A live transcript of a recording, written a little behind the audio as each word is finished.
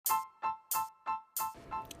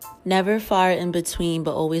Never far in between,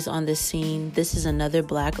 but always on the scene. This is another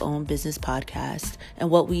Black-owned business podcast.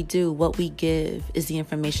 And what we do, what we give, is the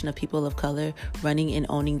information of people of color running and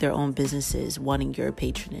owning their own businesses, wanting your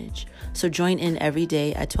patronage. So join in every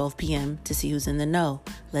day at 12 p.m. to see who's in the know.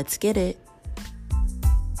 Let's get it.